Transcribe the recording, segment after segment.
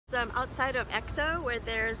I'm outside of EXO where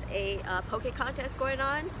there's a poke contest going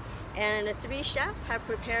on, and the 3 chefs have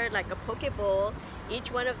prepared like a poke bowl,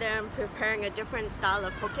 each one of them preparing a different style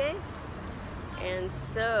of poke. And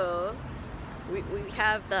so we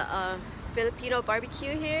have the Filipino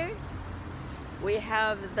BBQ here, we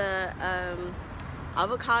have the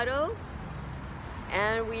avocado,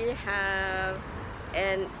 and we have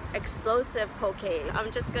an explosive poke. So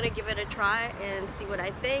I'm just gonna give it a try and see what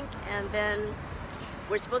I think, and then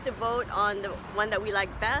we're supposed to vote on the one that we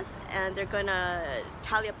like best, and they're gonna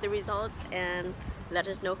tally up the results and let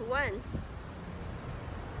us know who won.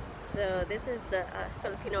 So this is the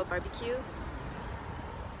Filipino BBQ.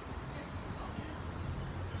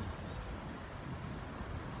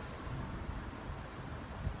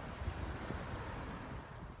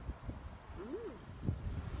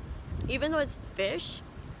 Even though it's fish,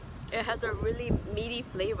 it has a really meaty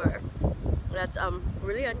flavor that's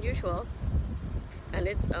really unusual, and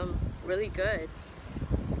it's really good.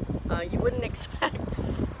 You wouldn't expect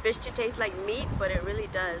fish to taste like meat, but it really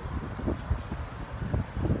does.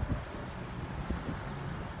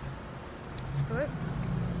 It's good.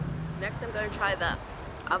 Next I'm going to try the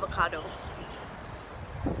avocado,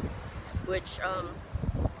 which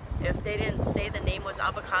if they didn't say the name was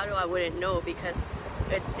avocado, I wouldn't know, because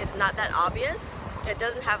it's not that obvious. It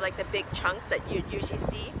doesn't have like the big chunks that you usually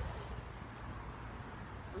see.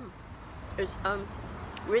 It's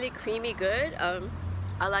really creamy good.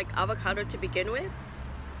 I like avocado to begin with,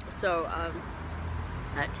 so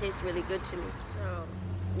that tastes really good to me. So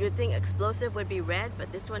you'd think explosive would be red,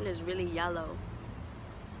 but this one is really yellow.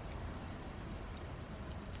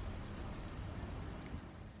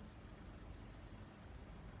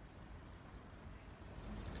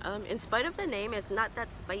 In spite of the name, it's not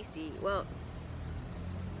that spicy. Well,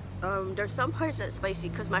 there's some parts that's spicy,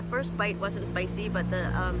 because my first bite wasn't spicy, but the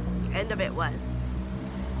end of it was.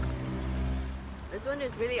 This one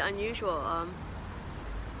is really unusual.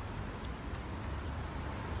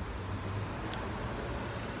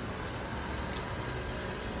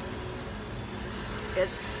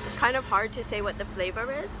 It's kind of hard to say what the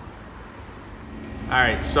flavor is.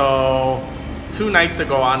 Alright, so 2 nights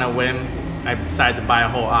ago on a whim, I decided to buy a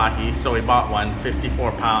whole ahi, so we bought one,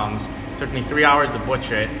 54 pounds. It took me 3 hours to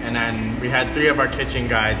butcher it, and then we had 3 of our kitchen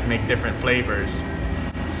guys make different flavors.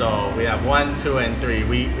 So we have 1, 2, and 3.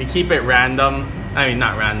 We keep it random, I mean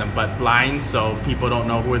not random, but blind, so people don't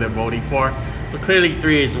know who they're voting for. So clearly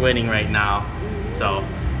 3 is winning right now. So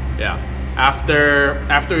yeah, after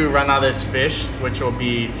we run out of this fish, which will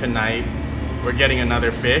be tonight, we're getting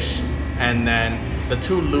another fish, and then the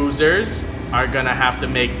 2 losers are gonna have to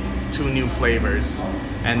make 2 new flavors,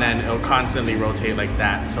 and then it'll constantly rotate like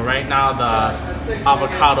that. So right now the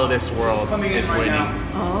avocado this world is winning.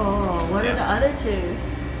 Oh, what are the other 2?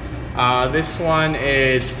 This one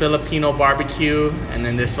is Filipino BBQ, and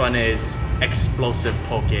then this one is explosive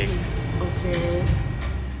poke. Okay.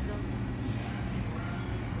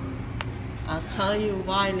 I'll tell you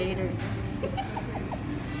why later.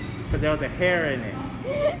 Because there was a hair in it.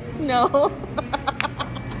 No.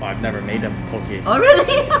 Well, I've never made a poke. Oh,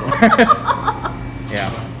 really? Yeah.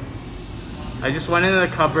 I just went into the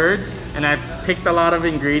cupboard and I picked a lot of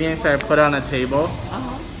ingredients that I put on a table.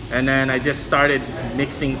 And then I just started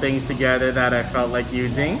mixing things together that I felt like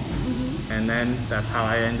using. And then that's how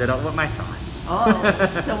I ended up with my sauce. Oh,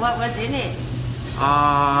 so what was in it?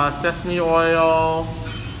 Sesame oil,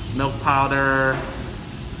 milk powder,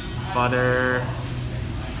 butter,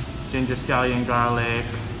 ginger scallion garlic,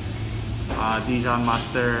 Dijon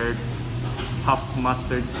mustard, puffed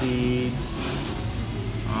mustard seeds,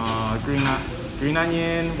 green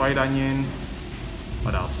onion, white onion.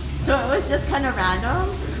 What else? So it was just kind of random?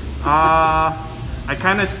 I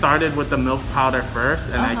kind of started with the milk powder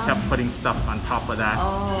first, and I kept putting stuff on top of that.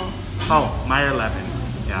 Oh, Meyer lemon.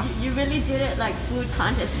 Yeah. You really did it like food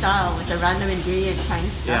contest style with the random ingredient kind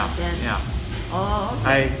of stuff. Yeah. Then. Yeah. Oh,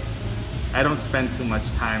 okay. I don't spend too much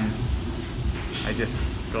time. I just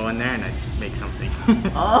go in there and I just make something.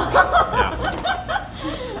 Oh. Yeah.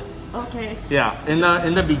 Okay. Yeah. In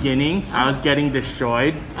the beginning, I was getting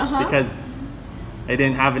destroyed because I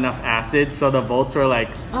didn't have enough acid, so the votes were like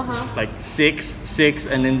 6, 6,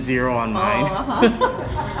 and then 0 on mine.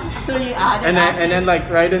 So you added and then like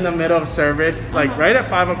right in the middle of service, like right at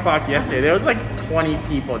 5 o'clock yesterday, there was like 20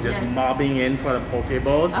 people just mobbing in for the poke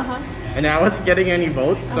bowls, and I wasn't getting any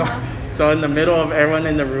votes. So in the middle of everyone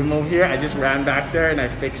in the room over here, I just ran back there and I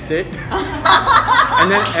fixed it.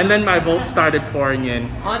 and then my votes started pouring in.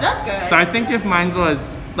 Oh, that's good. So I think if mine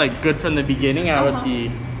was like good from the beginning, I would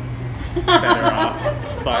be better off.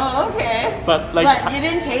 But, oh, okay. But like, but you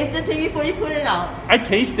didn't taste it before you put it out. I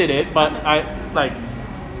tasted it, but I like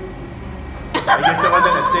I guess it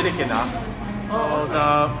wasn't acidic enough.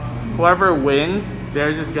 So whoever wins,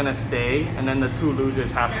 they're just gonna stay, and then the 2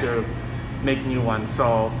 losers have to make new ones.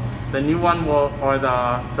 So the new one will, or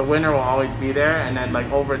the winner will always be there, and then like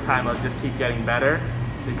over time it'll just keep getting better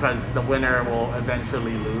because the winner will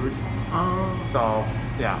eventually lose. Oh. So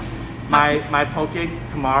yeah, my poke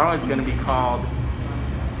tomorrow is gonna be called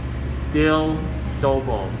Dill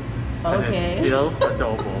Dobo. Okay. It's dill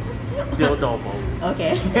adobo. Dill dobo.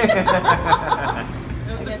 Okay.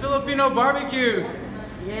 It's a Filipino barbecue.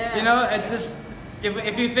 Yeah. You know, it just,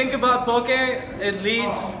 if you think about poke, it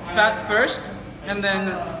leads fat first, and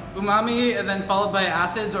then umami, and then followed by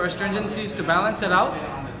acids or astringencies to balance it out.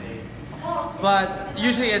 But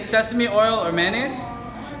usually it's sesame oil or mayonnaise.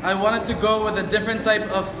 I wanted to go with a different type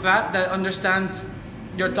of fat that understands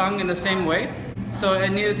your tongue in the same way. So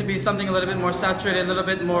it needed to be something a little bit more saturated, a little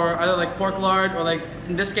bit more either like pork lard, or like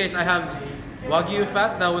in this case I have wagyu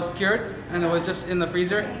fat that was cured and it was just in the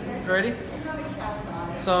freezer already.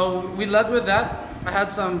 So we led with that. I had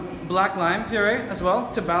some black lime puree as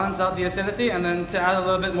well to balance out the acidity, and then to add a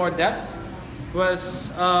little bit more depth was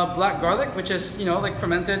black garlic, which is, you know, like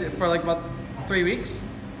fermented for like about 3 weeks.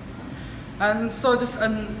 And so just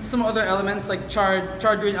some other elements like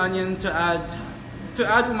charred green onion to add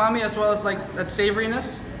umami as well as like that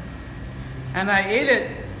savoriness. And I ate it,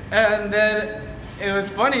 and then it was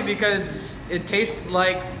funny because it tastes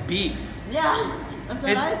like beef. Yeah, that's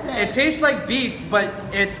what I said. It tastes like beef, but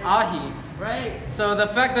it's ahi. Right. So the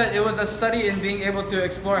fact that it was a study in being able to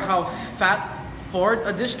explore how fat forward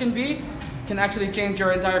a dish can be can actually change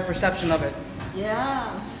your entire perception of it.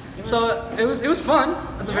 Yeah. So it was fun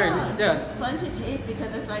at the very least. Yeah. Fun to taste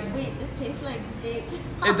because it's like, wait, this tastes like steak.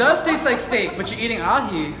 It does taste like steak, but you're eating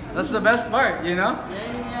ahi. That's the best part, you know?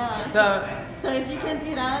 Yeah. So if you can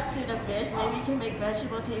do that to the fish, maybe you can make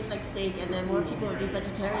vegetable taste like steak, and then more people will be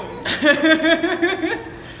vegetarians.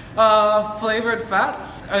 Flavored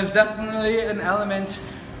fats is definitely an element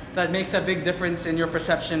that makes a big difference in your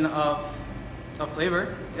perception of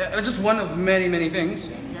flavor. It's just one of many, many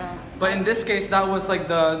things. Yeah. But in this case, that was like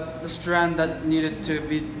the strand that needed to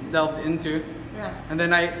be delved into. Yeah. And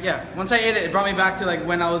then once I ate it, it brought me back to like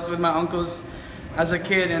when I was with my uncles as a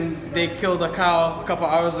kid, and they killed a cow a couple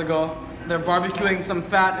hours ago. They're barbecuing some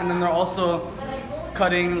fat, and then they're also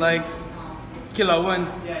cutting like kilawin,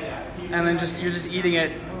 and then you're just eating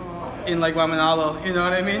it in like Wamanalo, you know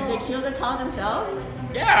what I mean? They kill the cow themselves?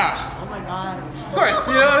 Yeah! Oh my god. Of course,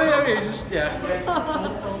 you know what I mean?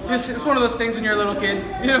 It's it's one of those things when you're a little kid,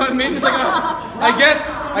 you know what I mean? It's like, I guess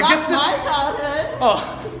That's this... my childhood. Oh,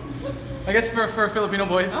 I guess for Filipino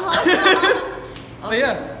boys. But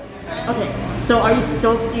yeah. Okay, so are you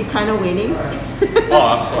stoked? You kind of winning? Oh,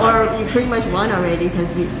 I'm so happy. Or you pretty much won already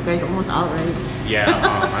because you guys almost out, right? Yeah,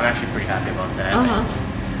 I'm actually pretty happy about that.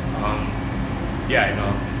 Yeah, you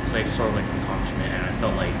know, it's like sort of like an accomplishment, and I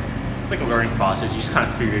felt like it's like a learning process. You just kind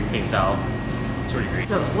of figure things out. It's really great.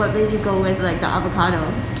 So what made you go with like the avocado?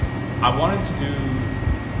 I wanted to do,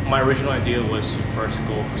 my original idea was to first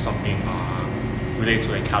go for something related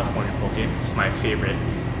to like California poke. It's my favorite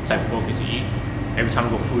type of poke to eat. Every time I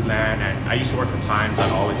go Foodland, and I used to work for Times,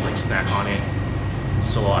 I'd always like snack on it.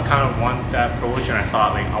 So I kind of want that approach, and I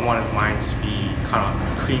thought like I wanted mine to be kind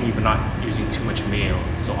of creamy but not using too much mayo.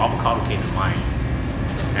 So avocado came to mind.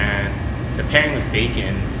 And the pairing with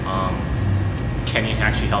bacon, Kenny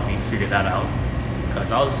actually helped me figure that out,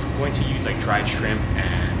 because I was going to use like dried shrimp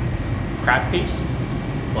and crab paste,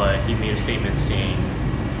 but he made a statement saying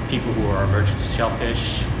people who are allergic to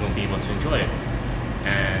shellfish won't be able to enjoy it.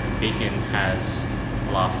 And bacon has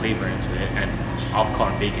a lot of flavor into it, and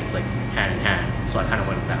avocado and bacon is like hand in hand, so I kind of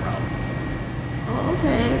went with that route. Oh,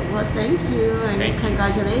 okay. Well, thank you, and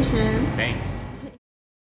congratulations. Thanks.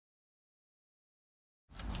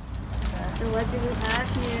 So what do we have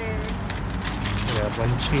here? We have 1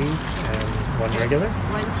 cheese and 1 regular.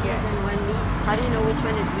 1 cheese and 1 meat. How do you know which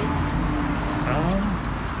one is which?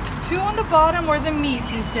 2 on the bottom were the meat,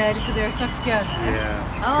 he said, because they're stuck together.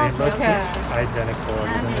 Yeah. Oh, They look okay. identical other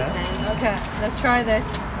That than makes that. sense. Okay, let's try this.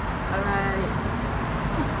 Alright.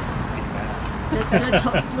 Let's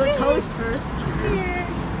do a toast first.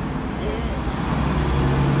 Cheers.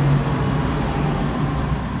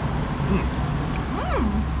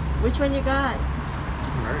 Which one you got?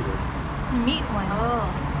 Very good. Meat one.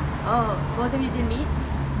 Oh, both of you did meat?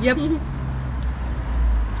 Yep.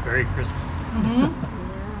 It's very crispy.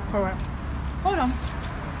 Mm-hmm. Alright. Hold on.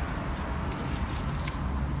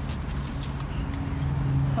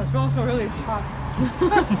 Oh, it's also really hot.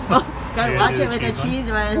 Gotta Yeah, watch do it the with the cheese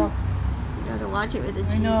cheese one. Yeah. You gotta watch it with the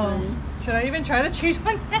cheese I know. one. Should I even try the cheese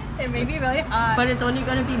one? It may be really hot. But it's only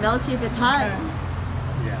gonna be melty if it's hot. Okay.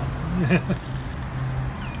 Yeah.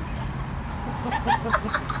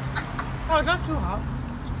 Oh, it's not too hot.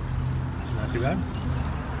 Not too bad.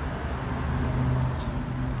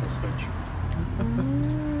 We'll switch.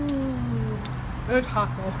 It's hot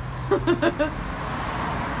though.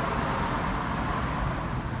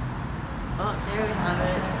 Oh, there we have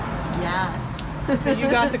it. Yes. You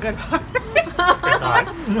got the good part. It's hot.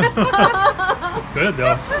 It's good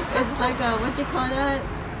though. It's like a, what you call that?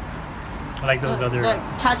 I like those other. Like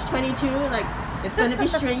catch-22, like it's gonna be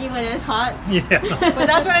stringy when it's hot. Yeah. But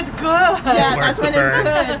that's when it's good. Yeah, worth that's the when burn. it's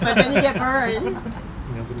good, but then you get burned. You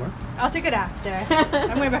know some more? I'll take it after.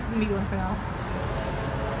 I'm going back to the meat one for now.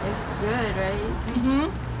 It's good, right?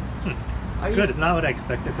 Mm-hmm. It's good. It's not what I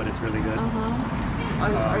expected, but it's really good.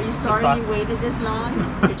 Are you the sorry sauce- you waited this long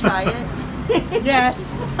to try it?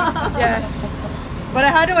 Yes. Yes. But I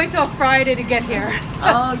had to wait till Friday to get here.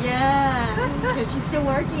 Oh yeah, because she's still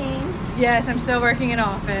working. Yes, I'm still working in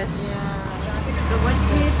office. Yeah. So what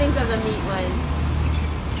do you think of the meat one?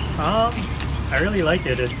 I really like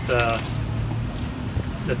it. It's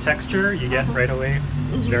the texture you get right away.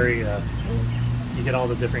 It's very you get all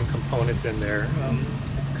the different components in there.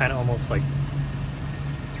 It's kind of almost like,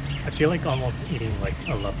 I feel like almost eating like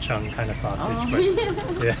a lapchung kind of sausage, but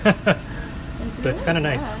yeah. So it's kind of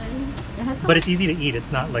nice, but it's easy to eat.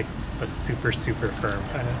 It's not like a super firm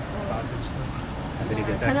kind of sausage. So, and then you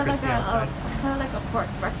get that crispy outside. Kind of like a pork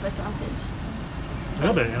breakfast sausage. A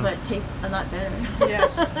little bit, yeah. But it tastes a lot better.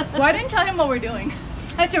 Yes. Well, I didn't tell him what we're doing.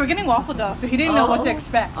 Actually, we're getting waffle dough, so he didn't know what to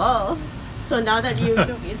expect. Oh. So now that you,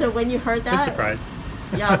 so when you heard that. Good surprise.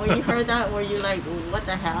 Yeah, when you heard that, were you like, what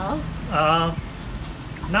the hell?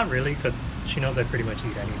 Not really, because she knows I pretty much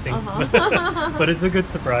eat anything. But it's a good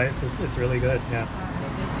surprise. It's really good, yeah.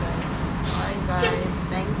 Alright guys,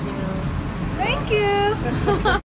 thank you. Thank you.